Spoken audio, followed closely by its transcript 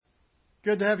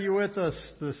Good to have you with us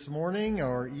this morning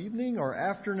or evening or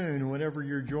afternoon, whenever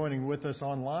you're joining with us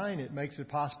online. It makes it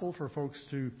possible for folks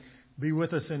to be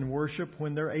with us in worship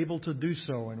when they're able to do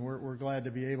so, and we're glad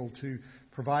to be able to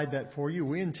provide that for you.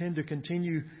 We intend to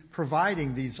continue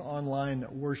providing these online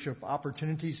worship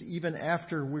opportunities even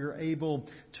after we're able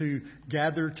to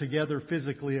gather together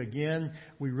physically again.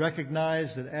 We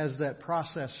recognize that as that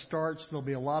process starts, there'll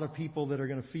be a lot of people that are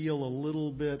going to feel a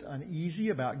little bit uneasy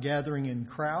about gathering in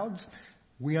crowds.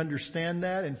 We understand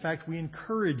that. In fact, we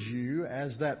encourage you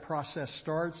as that process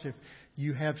starts, if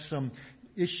you have some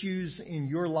issues in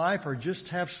your life or just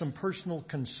have some personal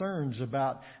concerns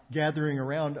about gathering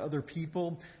around other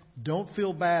people, don't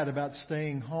feel bad about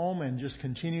staying home and just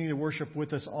continuing to worship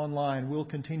with us online. We'll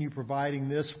continue providing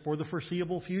this for the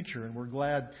foreseeable future, and we're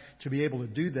glad to be able to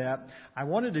do that. I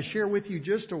wanted to share with you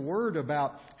just a word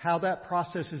about how that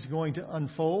process is going to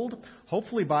unfold.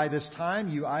 Hopefully by this time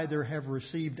you either have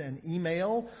received an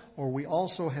email or we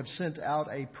also have sent out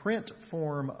a print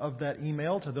form of that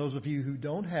email to those of you who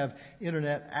don't have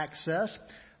internet access.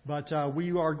 But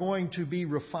we are going to be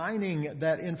refining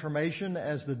that information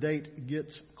as the date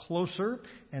gets closer.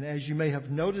 And as you may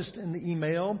have noticed in the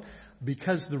email,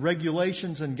 because the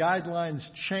regulations and guidelines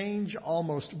change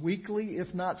almost weekly,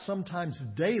 if not sometimes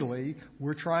daily,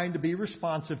 we're trying to be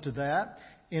responsive to that.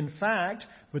 In fact,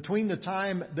 between the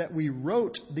time that we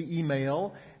wrote the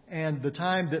email and the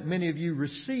time that many of you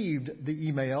received the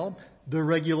email, the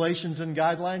regulations and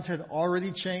guidelines had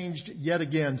already changed yet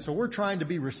again. So we're trying to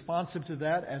be responsive to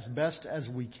that as best as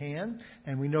we can.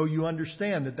 And we know you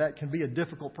understand that that can be a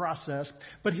difficult process.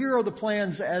 But here are the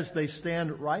plans as they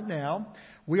stand right now.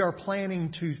 We are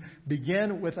planning to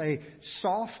begin with a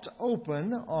soft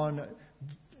open on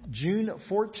June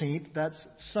 14th, that's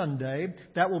Sunday.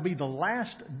 That will be the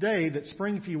last day that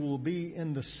Springfield will be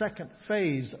in the second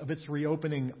phase of its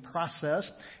reopening process.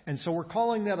 And so we're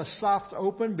calling that a soft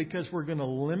open because we're going to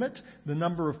limit the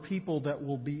number of people that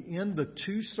will be in the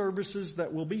two services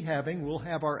that we'll be having. We'll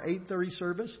have our 8:30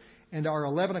 service and our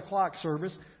 11 o'clock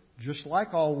service, just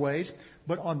like always.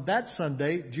 But on that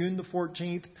Sunday, June the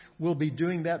 14th, we'll be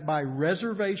doing that by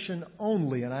reservation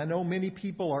only. And I know many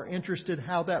people are interested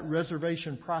how that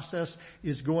reservation process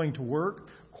is going to work.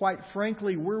 Quite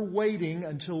frankly, we're waiting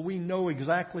until we know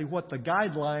exactly what the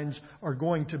guidelines are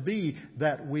going to be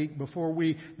that week before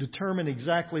we determine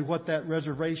exactly what that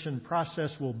reservation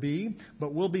process will be.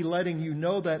 But we'll be letting you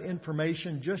know that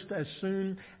information just as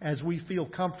soon as we feel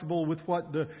comfortable with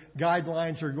what the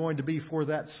guidelines are going to be for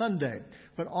that Sunday.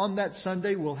 But on that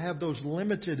Sunday, we'll have those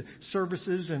limited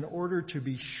services in order to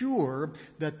be sure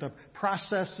that the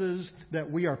processes that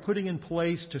we are putting in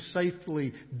place to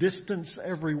safely distance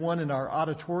everyone in our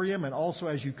auditorium and also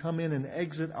as you come in and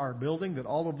exit our building, that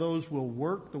all of those will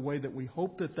work the way that we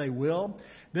hope that they will.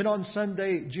 Then on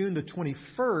Sunday, June the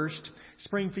 21st,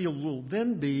 Springfield will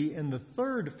then be in the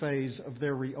third phase of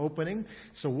their reopening.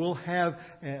 So we'll have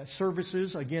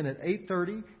services again at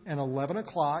 8:30 and 11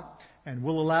 o'clock. And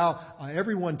we'll allow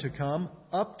everyone to come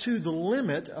up to the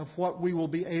limit of what we will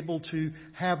be able to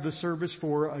have the service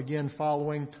for, again,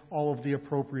 following all of the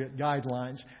appropriate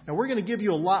guidelines. Now, we're going to give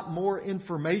you a lot more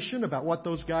information about what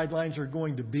those guidelines are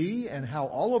going to be and how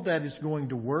all of that is going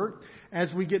to work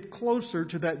as we get closer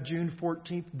to that June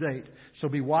 14th date. So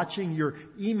be watching your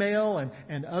email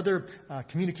and other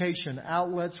communication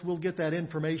outlets. We'll get that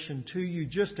information to you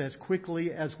just as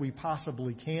quickly as we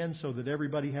possibly can so that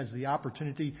everybody has the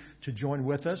opportunity to join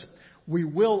with us. We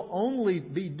will only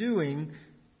be doing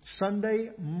Sunday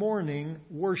morning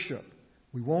worship.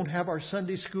 We won't have our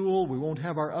Sunday school. We won't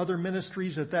have our other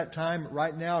ministries at that time.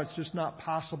 Right now, it's just not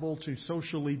possible to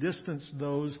socially distance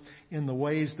those in the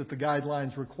ways that the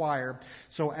guidelines require.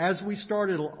 So as we start,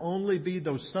 it'll only be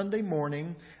those Sunday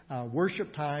morning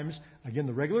worship times. Again,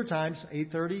 the regular times,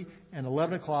 8:30 and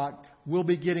 11 o'clock. We'll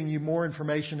be getting you more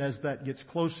information as that gets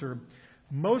closer.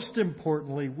 Most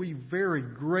importantly, we very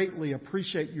greatly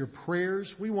appreciate your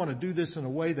prayers. We want to do this in a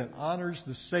way that honors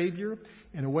the Savior,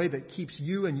 in a way that keeps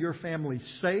you and your family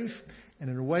safe, and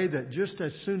in a way that just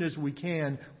as soon as we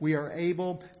can, we are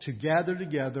able to gather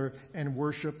together and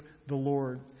worship the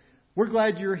Lord. We're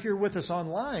glad you're here with us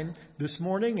online this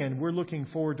morning, and we're looking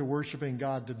forward to worshiping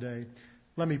God today.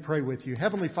 Let me pray with you.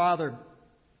 Heavenly Father,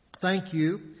 thank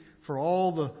you for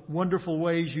all the wonderful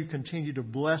ways you continue to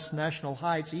bless National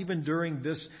Heights, even during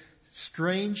this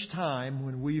strange time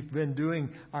when we've been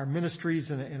doing our ministries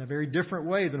in a very different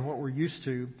way than what we're used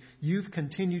to. You've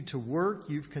continued to work.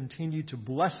 You've continued to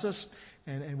bless us.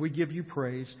 And we give you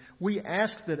praise. We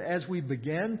ask that as we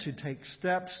begin to take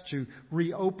steps to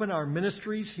reopen our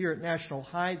ministries here at National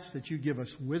Heights, that you give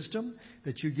us wisdom,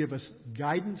 that you give us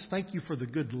guidance. Thank you for the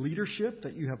good leadership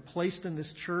that you have placed in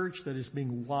this church that is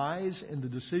being wise in the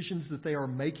decisions that they are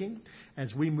making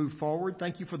as we move forward.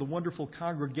 Thank you for the wonderful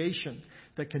congregation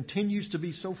that continues to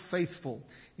be so faithful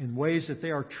in ways that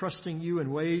they are trusting you,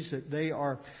 in ways that they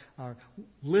are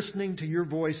listening to your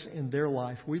voice in their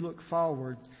life. We look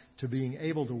forward to being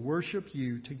able to worship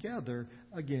you together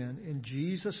again. In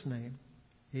Jesus' name,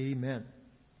 amen.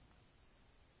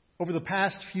 Over the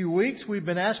past few weeks, we've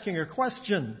been asking a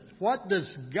question. What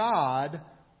does God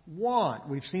want?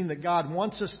 We've seen that God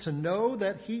wants us to know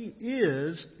that He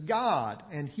is God,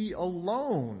 and He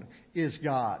alone is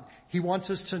God. He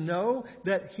wants us to know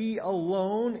that He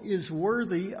alone is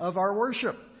worthy of our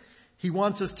worship. He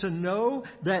wants us to know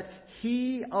that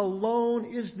He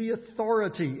alone is the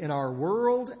authority in our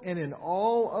world and in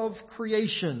all of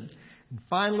creation. And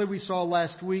finally, we saw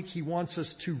last week, He wants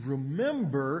us to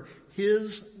remember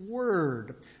His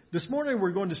Word. This morning,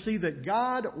 we're going to see that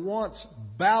God wants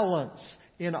balance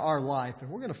in our life. And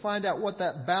we're going to find out what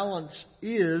that balance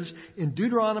is in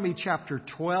Deuteronomy chapter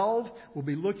 12. We'll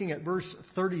be looking at verse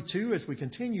 32 as we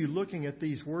continue looking at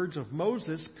these words of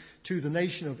Moses to the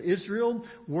nation of Israel,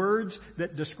 words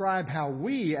that describe how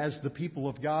we as the people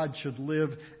of God should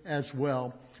live as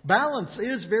well. Balance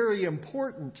is very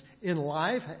important in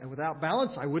life. Without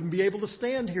balance, I wouldn't be able to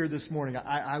stand here this morning.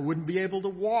 I wouldn't be able to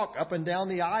walk up and down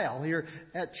the aisle here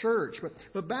at church.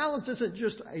 But balance isn't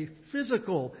just a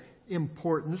physical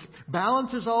importance.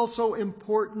 Balance is also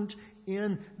important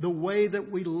in the way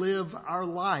that we live our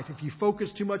life. If you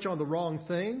focus too much on the wrong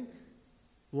thing,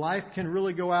 life can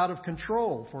really go out of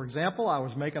control. For example, I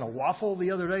was making a waffle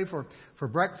the other day for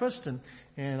breakfast,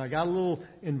 and I got a little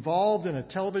involved in a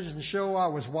television show I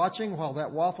was watching while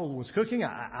that waffle was cooking.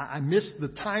 I missed the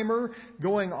timer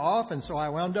going off, and so I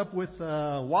wound up with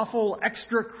waffle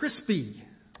extra crispy.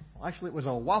 Well, actually, it was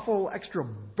a waffle extra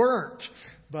burnt.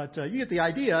 But you get the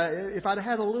idea. If I'd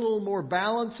had a little more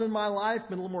balance in my life,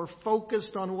 been a little more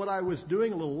focused on what I was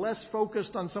doing, a little less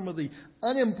focused on some of the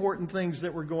unimportant things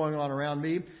that were going on around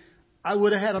me, I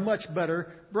would have had a much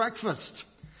better breakfast.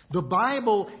 The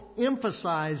Bible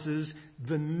emphasizes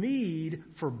the need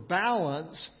for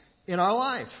balance in our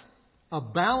life. A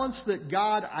balance that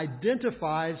God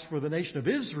identifies for the nation of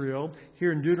Israel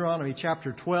here in Deuteronomy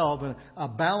chapter 12, and a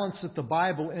balance that the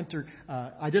Bible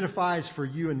identifies for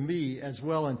you and me as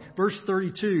well. In verse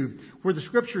 32, where the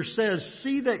Scripture says,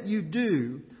 "See that you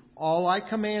do all I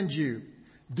command you.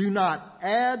 Do not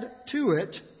add to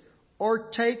it or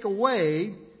take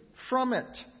away from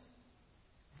it."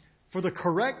 For the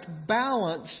correct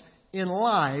balance in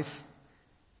life,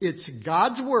 it's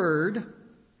God's Word,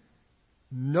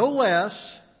 no less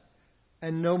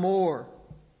and no more.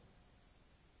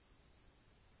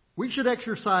 We should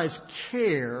exercise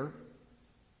care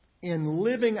in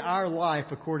living our life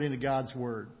according to God's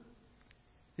Word.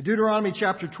 In Deuteronomy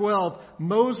chapter 12,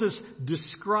 Moses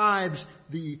describes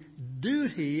the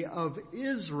duty of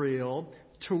Israel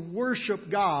to worship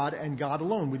God and God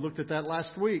alone. We looked at that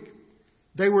last week.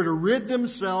 They were to rid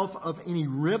themselves of any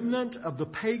remnant of the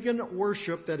pagan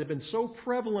worship that had been so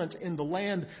prevalent in the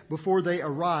land before they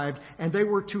arrived, and they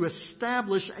were to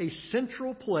establish a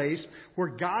central place where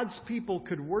God's people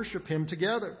could worship Him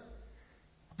together.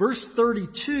 Verse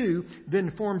 32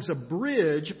 then forms a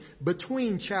bridge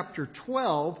between chapter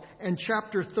 12 and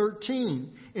chapter 13.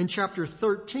 In chapter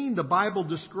 13, the Bible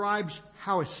describes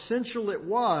how essential it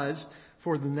was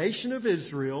for the nation of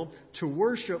Israel to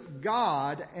worship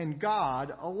God and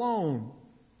God alone.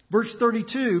 Verse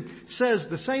 32 says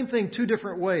the same thing two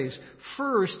different ways.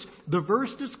 First, the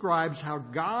verse describes how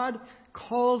God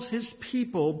calls His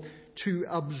people to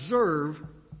observe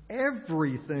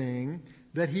everything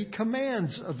that He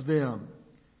commands of them.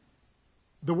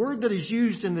 The word that is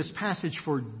used in this passage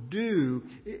for do,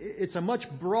 it's a much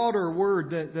broader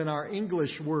word than our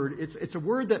English word. It's a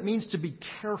word that means to be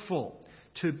careful,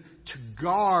 to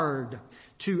guard,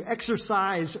 to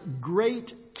exercise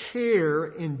great care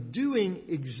in doing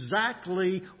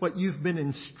exactly what you've been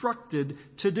instructed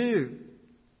to do.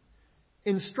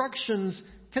 Instructions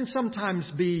can sometimes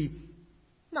be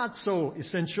not so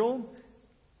essential.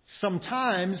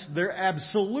 Sometimes they're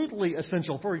absolutely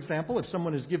essential. For example, if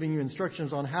someone is giving you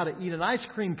instructions on how to eat an ice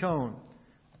cream cone,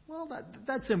 well,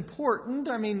 that's important.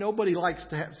 I mean, nobody likes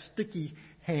to have sticky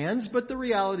hands, but the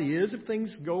reality is if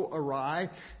things go awry,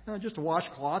 just a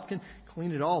washcloth can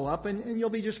clean it all up and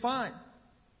you'll be just fine.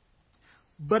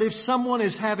 But if someone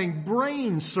is having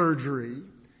brain surgery,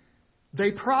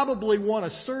 they probably want a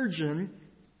surgeon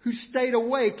who stayed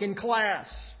awake in class.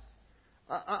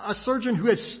 A surgeon who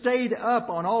has stayed up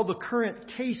on all the current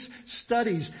case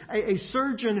studies. A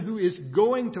surgeon who is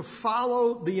going to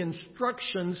follow the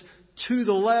instructions to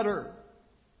the letter.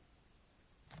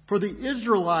 For the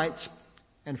Israelites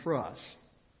and for us,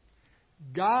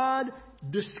 God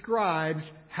describes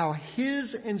how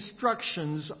His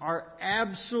instructions are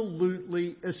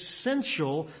absolutely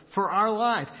essential for our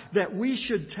life. That we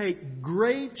should take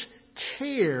great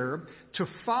care to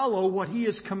follow what He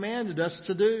has commanded us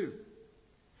to do.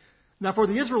 Now, for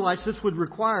the Israelites, this would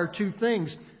require two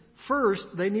things. First,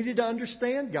 they needed to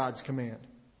understand God's command.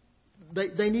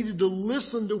 They needed to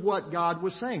listen to what God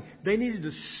was saying. They needed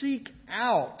to seek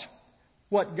out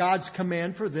what God's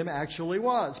command for them actually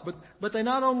was. But they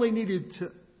not only needed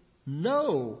to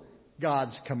know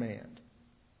God's command,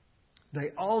 they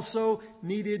also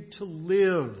needed to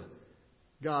live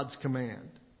God's command.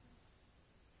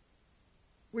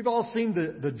 We've all seen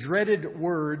the dreaded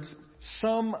words,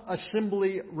 "some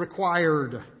assembly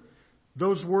required."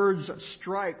 Those words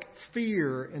strike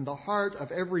fear in the heart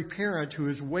of every parent who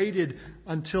has waited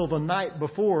until the night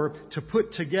before to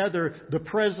put together the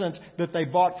present that they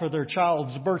bought for their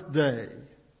child's birthday.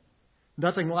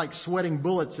 Nothing like sweating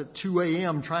bullets at 2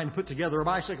 a.m. trying to put together a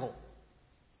bicycle.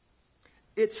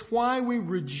 It's why we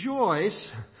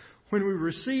rejoice when we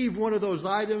receive one of those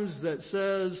items that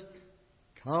says,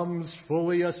 "comes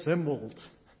fully assembled."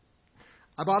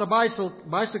 I bought a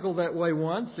bicycle that way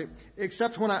once,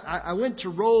 except when I went to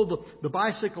roll the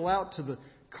bicycle out to the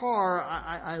car,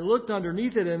 I looked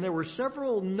underneath it and there were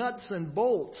several nuts and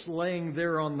bolts laying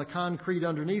there on the concrete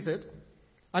underneath it.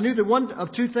 I knew that one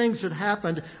of two things had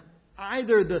happened.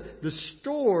 Either the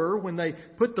store, when they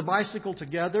put the bicycle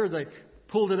together, they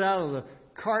pulled it out of the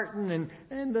carton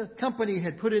and the company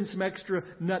had put in some extra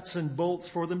nuts and bolts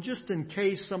for them just in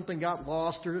case something got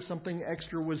lost or something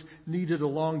extra was needed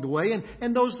along the way.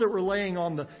 And those that were laying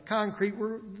on the concrete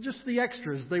were just the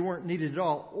extras. They weren't needed at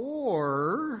all.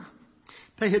 Or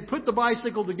they had put the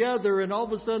bicycle together and all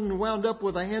of a sudden wound up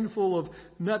with a handful of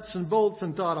nuts and bolts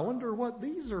and thought, "I wonder what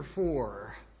these are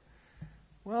for."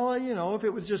 Well, if it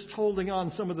was just holding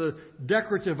on some of the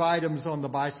decorative items on the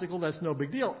bicycle, that's no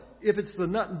big deal. If it's the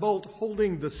nut and bolt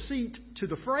holding the seat to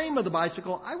the frame of the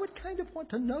bicycle, I would kind of want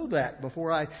to know that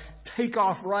before I take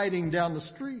off riding down the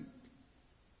street.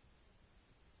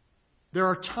 There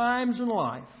are times in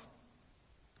life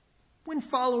when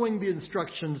following the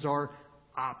instructions are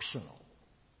optional.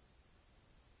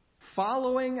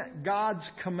 Following God's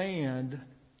command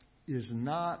is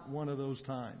not one of those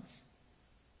times.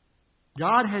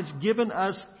 God has given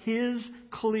us His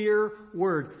clear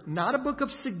word. Not a book of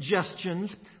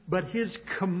suggestions, but His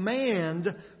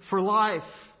command for life.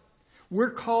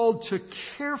 We're called to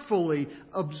carefully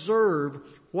observe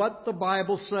what the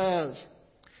Bible says.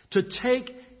 To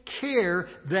take care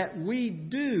that we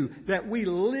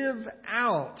live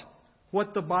out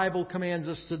what the Bible commands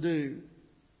us to do.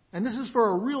 And this is for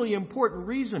a really important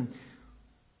reason.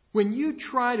 When you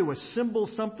try to assemble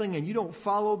something and you don't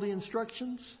follow the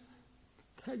instructions,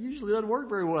 that usually doesn't work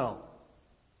very well.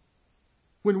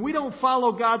 When we don't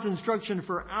follow God's instruction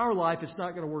for our life, it's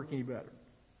not going to work any better.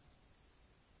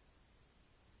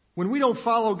 When we don't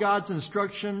follow God's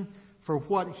instruction for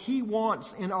what He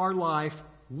wants in our life,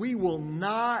 we will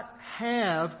not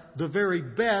have the very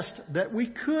best that we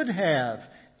could have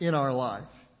in our life.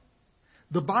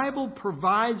 The Bible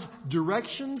provides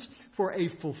directions for a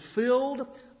fulfilled,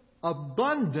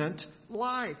 abundant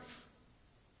life.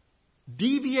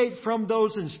 Deviate from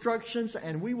those instructions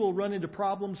and we will run into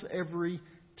problems every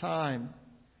time.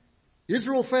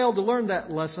 Israel failed to learn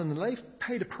that lesson and they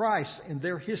paid a price in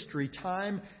their history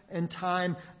time and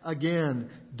time again.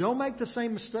 Don't make the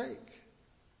same mistake.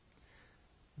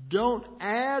 Don't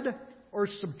add or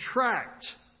subtract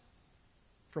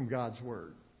from God's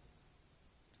Word.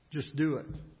 Just do it.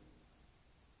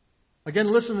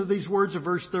 Again, listen to these words of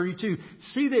verse 32.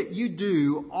 See that you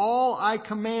do all I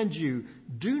command you.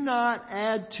 Do not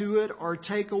add to it or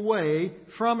take away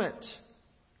from it.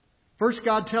 First,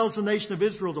 God tells the nation of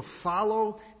Israel to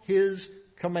follow His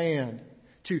command,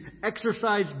 to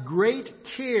exercise great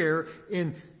care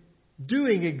in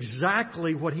doing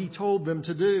exactly what He told them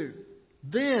to do.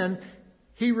 Then,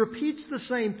 He repeats the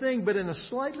same thing, but in a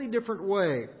slightly different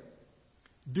way.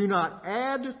 Do not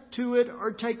add to it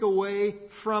or take away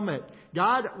from it.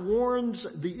 God warns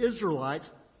the Israelites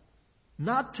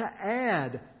not to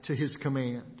add to His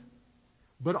command,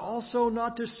 but also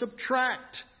not to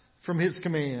subtract from His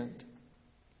command.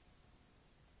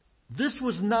 This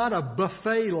was not a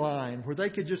buffet line where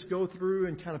they could just go through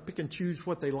and kind of pick and choose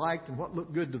what they liked and what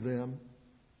looked good to them.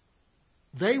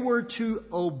 They were to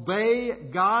obey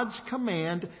God's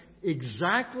command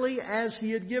exactly as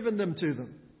He had given them to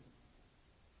them.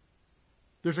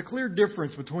 There's a clear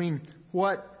difference between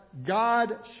what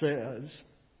God says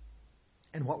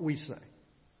and what we say.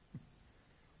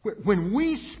 When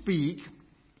we speak,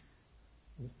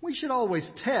 we should always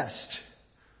test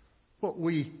what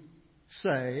we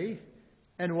say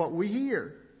and what we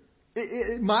hear.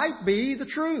 It might be the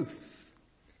truth.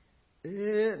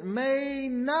 It may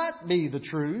not be the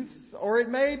truth, or it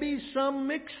may be some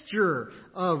mixture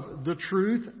of the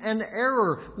truth and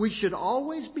error. We should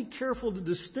always be careful to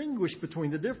distinguish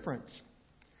between the difference.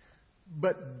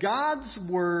 But God's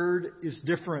Word is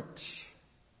different.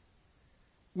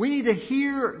 We need to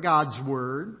hear God's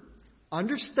Word,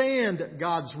 understand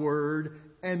God's Word,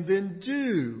 and then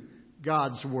do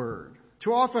God's Word.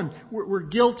 Too often we're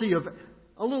guilty of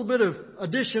a little bit of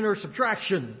addition or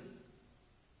subtraction.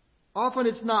 Often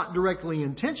it's not directly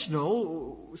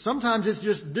intentional. Sometimes it's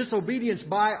just disobedience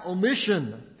by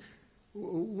omission.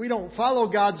 We don't follow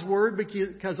God's Word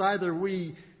because either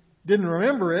we didn't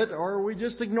remember it or we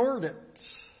just ignored it.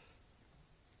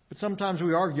 But sometimes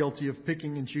we are guilty of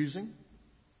picking and choosing.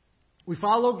 We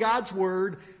follow God's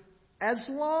Word as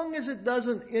long as it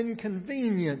doesn't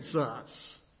inconvenience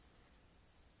us.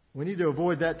 We need to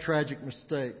avoid that tragic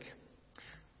mistake.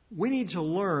 We need to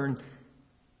learn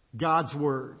God's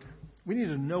Word. We need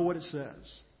to know what it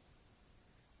says.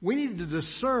 We need to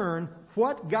discern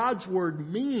what God's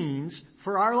Word means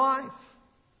for our life.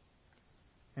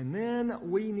 And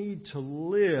then we need to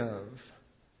live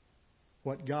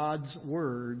what God's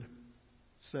Word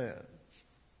says.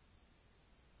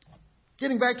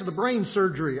 Getting back to the brain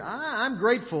surgery, I'm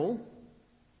grateful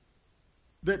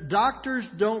that doctors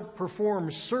don't perform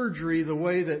surgery the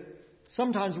way that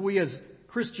sometimes we as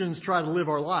Christians try to live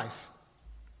our life.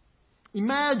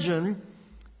 Imagine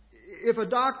if a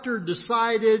doctor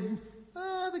decided,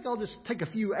 I think I'll just take a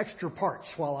few extra parts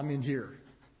while I'm in here.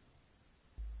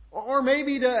 Or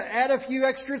maybe to add a few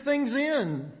extra things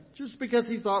in, just because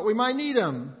he thought we might need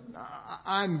them.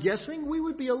 I'm guessing we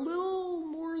would be a little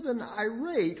more than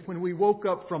irate when we woke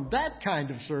up from that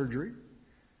kind of surgery.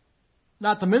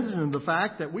 Not to mention the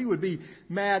fact that we would be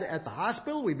mad at the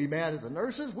hospital, we'd be mad at the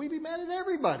nurses, we'd be mad at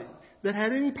everybody that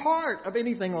had any part of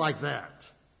anything like that.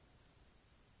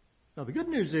 Now, the good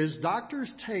news is doctors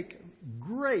take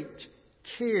great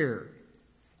care,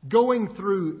 going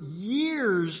through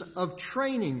years of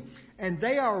training, and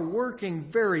they are working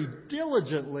very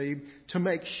diligently to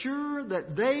make sure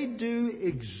that they do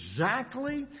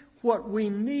exactly what we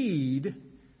need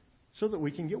so that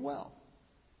we can get well.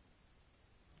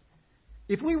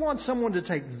 If we want someone to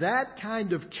take that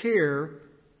kind of care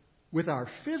with our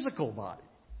physical body,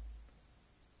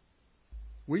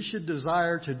 we should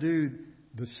desire to do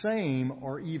the same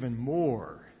or even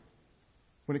more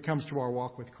when it comes to our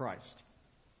walk with Christ.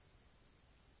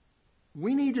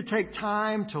 We need to take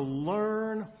time to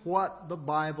learn what the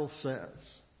Bible says.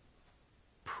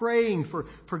 Praying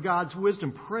for God's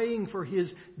wisdom, praying for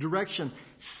His direction,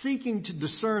 seeking to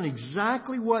discern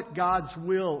exactly what God's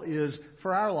will is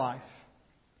for our life.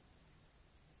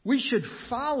 We should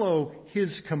follow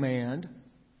His command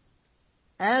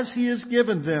as He has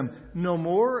given them, no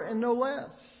more and no less.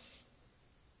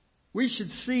 We should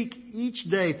seek each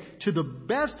day to the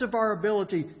best of our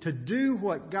ability to do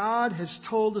what God has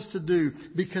told us to do,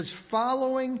 because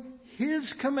following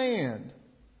His command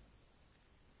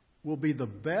will be the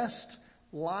best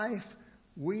life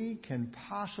we can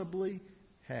possibly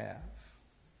have.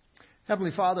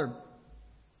 Heavenly Father,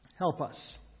 help us.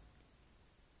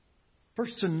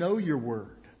 First, to know your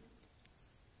word,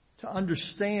 to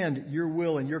understand your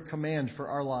will and your command for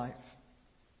our life.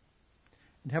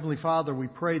 And Heavenly Father, we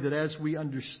pray that as we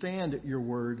understand your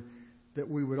word, that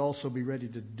we would also be ready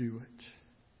to do it.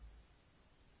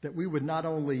 That we would not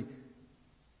only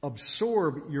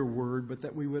absorb your word, but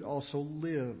that we would also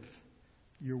live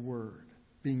your word,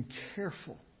 being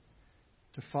careful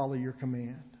to follow your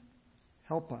command.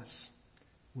 Help us.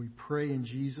 We pray in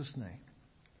Jesus' name.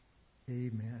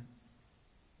 Amen.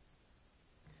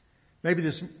 Maybe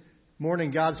this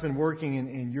morning God's been working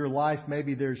in your life.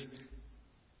 Maybe there's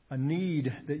a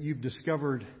need that you've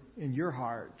discovered in your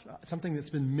heart, something that's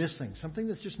been missing, something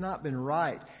that's just not been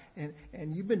right.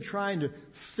 And you've been trying to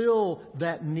fill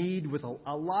that need with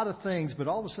a lot of things, but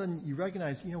all of a sudden you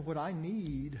recognize, what I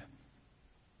need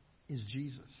is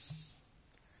Jesus.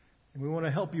 And we want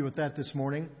to help you with that this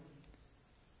morning.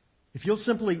 If you'll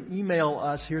simply email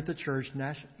us here at the church,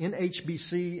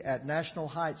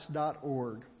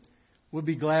 nhbc@nationalheights.org, we'll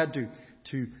be glad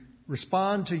to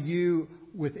respond to you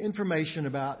with information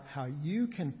about how you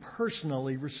can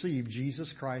personally receive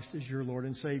Jesus Christ as your Lord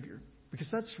and Savior. Because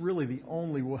that's really the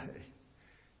only way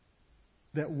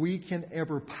that we can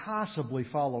ever possibly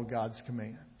follow God's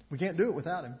command. We can't do it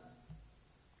without Him.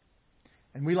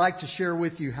 And we like to share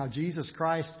with you how Jesus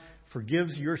Christ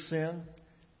forgives your sin,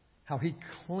 how He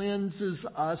cleanses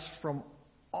us from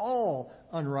all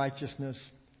unrighteousness,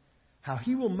 how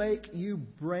He will make you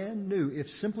brand new if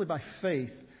simply by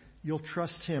faith you'll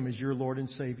trust Him as your Lord and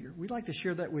Savior. We'd like to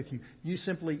share that with you. You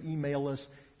simply email us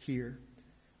here.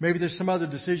 Maybe there's some other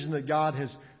decision that God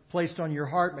has placed on your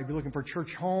heart. Maybe looking for a church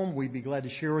home. We'd be glad to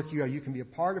share with you how you can be a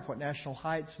part of what National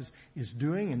Heights is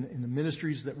doing in the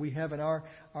ministries that we have in our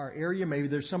area. Maybe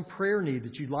there's some prayer need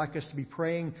that you'd like us to be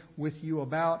praying with you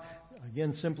about.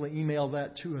 Again, simply email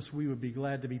that to us. We would be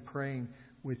glad to be praying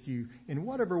with you. In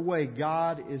whatever way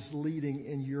God is leading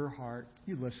in your heart,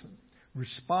 you listen.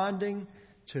 Responding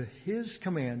to His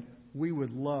command, we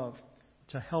would love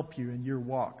to help you in your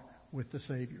walk with the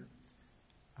Savior.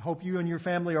 I hope you and your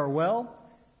family are well,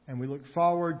 and we look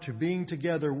forward to being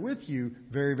together with you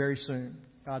very, very soon.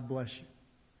 God bless you.